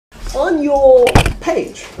on your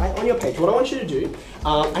page, right, on your page, what I want you to do,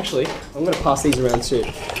 actually, I'm going to pass these around too.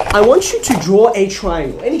 I want you to draw a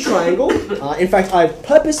triangle, any triangle. In fact, I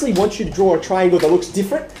purposely want you to draw a triangle that looks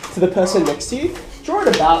different to the person next to you. Draw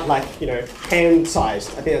it about like, hand sized.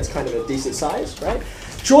 I think that's kind of a decent size, right?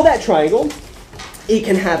 Draw that triangle. It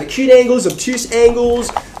can have acute angles, obtuse angles,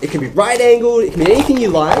 it can be right angled, it can be anything you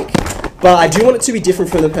like, but I do want it to be different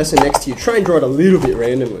from the person next to you. Try and draw it a little bit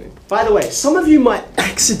randomly. By the way, some of you might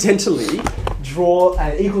accidentally draw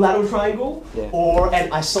an equilateral triangle or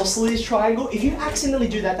an isosceles triangle. If you accidentally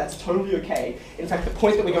do that, that's totally okay. In fact, the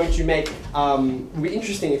point that we're going to make will be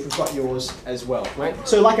interesting if we've got yours as well, right?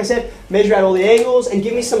 So like I said, measure out all the angles and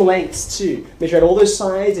give me some lengths too. Measure out all those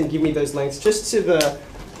sides and give me those lengths just to the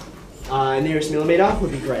nearest millimeter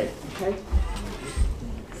would be great, okay?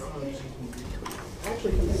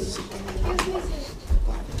 Actually,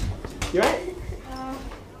 you right?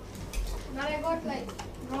 But I got like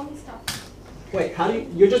wrong stuff. Wait, how do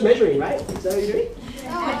you're just measuring, right? Is that what you're doing?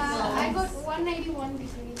 I got 181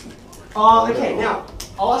 degrees. Oh, okay, now,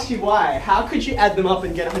 I'll ask you why. How could you add them up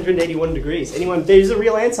and get 181 degrees? Anyone, there's a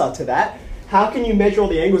real answer to that. How can you measure all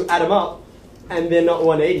the angles, add them up, and they're not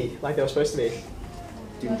 180 like they were supposed to be?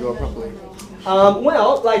 Didn't draw properly.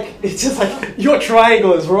 Well, like, it's just like, your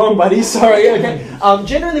triangle is wrong, buddy, sorry, okay?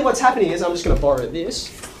 Generally what's happening is, I'm just going to borrow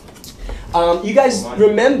this. You guys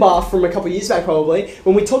remember from a couple of years back probably,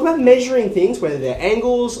 when we talk about measuring things, whether they're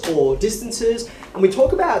angles or distances, and we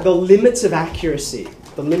talk about the limits of accuracy.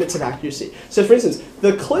 The limits of accuracy. So for instance,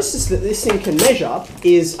 the closest that this thing can measure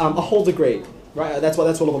is a whole degree. Right, that's what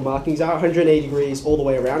all the markings are, 180 degrees all the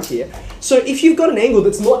way around here. So if you've got an angle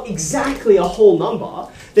that's not exactly a whole number,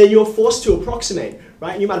 then you're forced to approximate,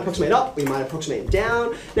 right? You might approximate up, or you might approximate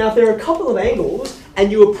down. Now if there are a couple of angles,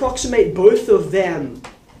 and you approximate both of them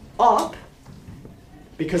up,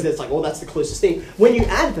 because it's like, well, that's the closest thing, when you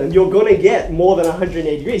add them, you're going to get more than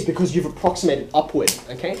 180 degrees because you've approximated upward,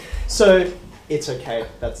 okay? So it's okay,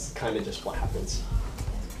 that's kind of just what happens.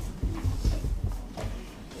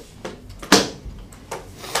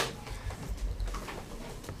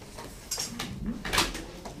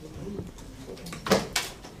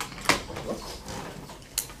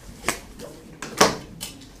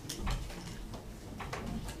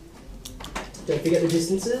 Don't forget the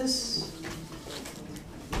distances.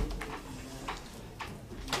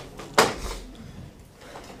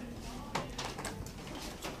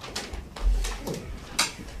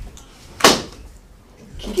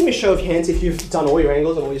 Can you give me a show of hands if you've done all your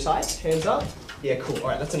angles on all your sides? Hands up. Yeah, cool. All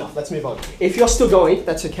right, that's enough. Let's move on. If you're still going,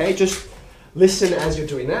 that's okay. Just listen as you're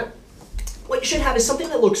doing that. What you should have is something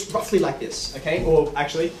that looks roughly like this, okay? Or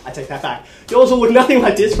actually, I take that back. Yours will look nothing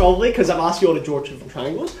like this probably because I've asked you all to draw different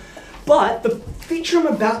triangles. But the feature I'm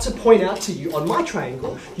about to point out to you on my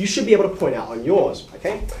triangle, you should be able to point out on yours,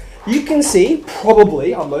 okay? You can see,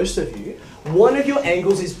 probably, on most of you, one of your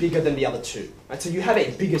angles is bigger than the other two, right? So you have a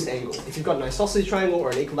biggest angle. If you've got an isosceles triangle or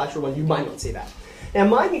an equilateral one, you might not see that. Now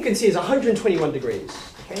mine you can see is 121 degrees,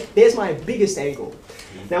 okay? There's my biggest angle.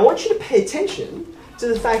 Now I want you to pay attention to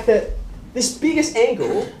the fact that this biggest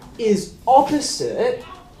angle is opposite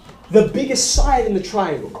the biggest side in the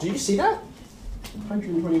triangle. Do you see that?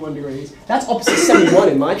 121 degrees. That's opposite 71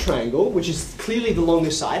 in my triangle, which is clearly the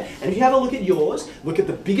longest side. And if you have a look at yours, look at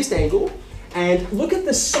the biggest angle, and look at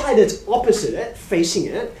the side that's opposite it, facing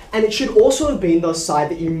it, and it should also have been the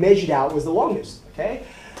side that you measured out was the longest, okay?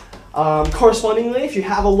 Correspondingly, if you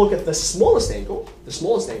have a look at the smallest angle,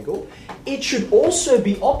 it should also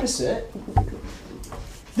be opposite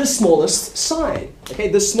the smallest side, okay?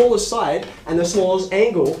 The smallest side and the smallest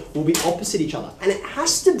angle will be opposite each other. And it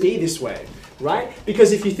has to be this way, right?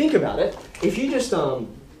 Because if you think about it, if you just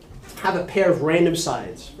have a pair of random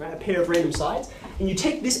sides, right? A pair of random sides, and you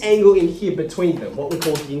take this angle in here between them, what we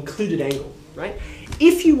call the included angle, right?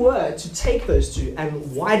 If you were to take those two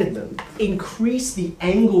and widen them, increase the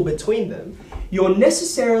angle between them, you're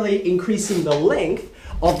necessarily increasing the length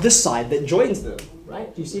of the side that joins them,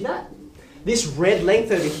 right? Do you see that? This red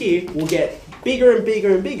length over here will get bigger and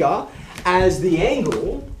bigger and bigger as the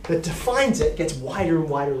angle that defines it gets wider and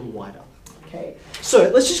wider and wider. Okay, so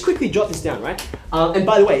let's just quickly jot this down, right? And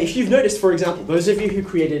by the way, if you've noticed, for example, those of you who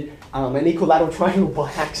created an equilateral triangle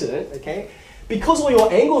by accident, okay, because all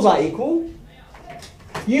your angles are equal,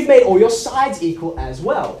 you've made all your sides equal as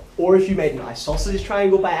well. Or if you made an isosceles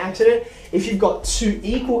triangle by accident, if you've got two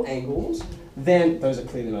equal angles, then those are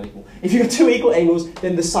clearly not equal. If you've got two equal angles,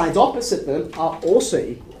 then the sides opposite them are also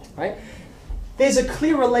equal, right? There's a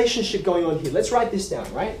clear relationship going on here. Let's write this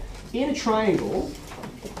down, right? In a triangle,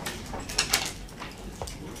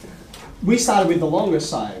 we started with the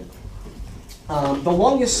longest side. The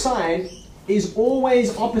longest side is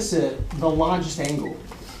always opposite the largest angle.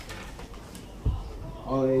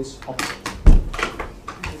 Always opposite.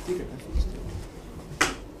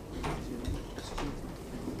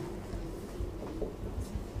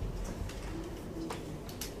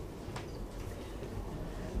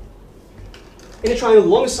 In a triangle, the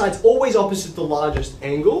longest side is always opposite the largest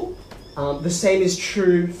angle. The same is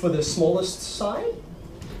true for the smallest side.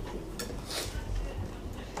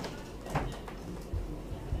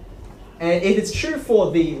 And if it's true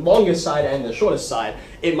for the longest side and the shortest side,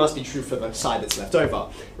 it must be true for the side that's left over,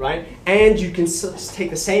 right? And you can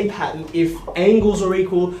take the same pattern if angles are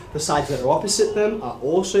equal, the sides that are opposite them are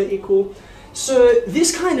also equal. So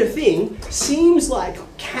this kind of thing seems like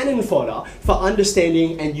cannon fodder for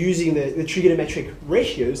understanding and using the trigonometric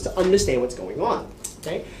ratios to understand what's going on,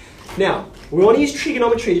 okay? Now, we want to use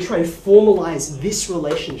trigonometry to try and formalize this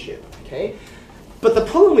relationship, okay? But the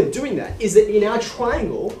problem with doing that is that in our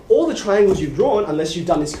triangle, all the triangles you've drawn, unless you've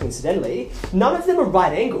done this coincidentally, none of them are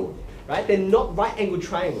right angled, right? They're not right angled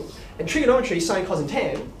triangles. And trigonometry, sine, cos, and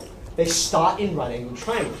tan, they start in right angled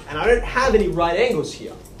triangles. And I don't have any right angles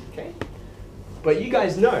here, okay? But you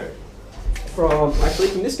guys know from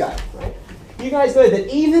this guy, right? You guys know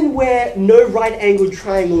that even where no right angled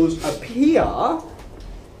triangles appear,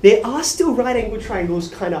 there are still right angled triangles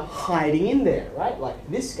kind of hiding in there, right?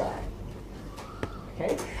 Like this guy.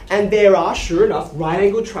 Okay? And there are, sure enough,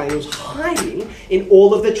 right-angled triangles hiding in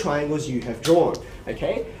all of the triangles you have drawn.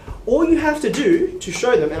 Okay? All you have to do to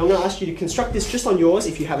show them, and I'm going to ask you to construct this just on yours.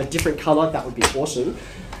 If you have a different color, that would be awesome.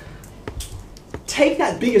 Take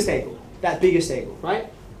that biggest angle,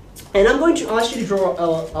 right? And I'm going to ask you to draw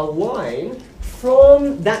a line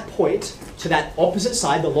from that point to that opposite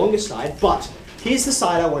side, the longest side, but here's the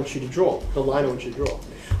side I want you to draw, the line I want you to draw.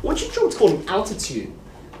 I want you to draw what's called an altitude.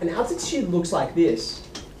 An altitude looks like this.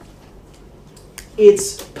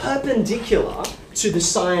 It's perpendicular to the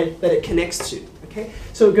side that it connects to. Okay?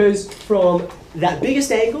 So it goes from that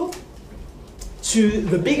biggest angle to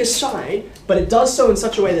the biggest side, but it does so in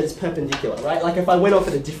such a way that it's perpendicular, right? Like if I went off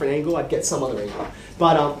at a different angle, I'd get some other angle.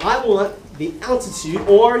 But I want the altitude,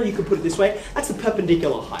 or you could put it this way, that's the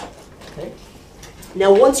perpendicular height. Okay?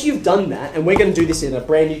 Now once you've done that, and we're going to do this in a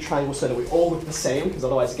brand new triangle so that we all look the same, because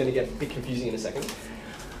otherwise it's going to get a bit confusing in a second.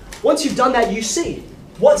 Once you've done that, you see,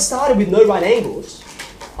 what started with no right angles,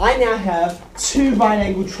 I now have two right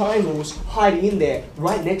angled triangles hiding in there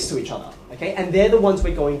right next to each other, okay? And they're the ones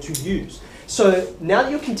we're going to use. So now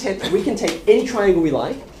that you're content, we can take any triangle we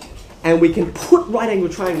like, and we can put right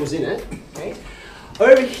angled triangles in it, okay?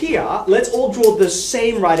 Over here, let's all draw the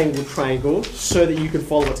same right angled triangle so that you can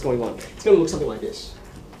follow what's going on. It's going to look something like this.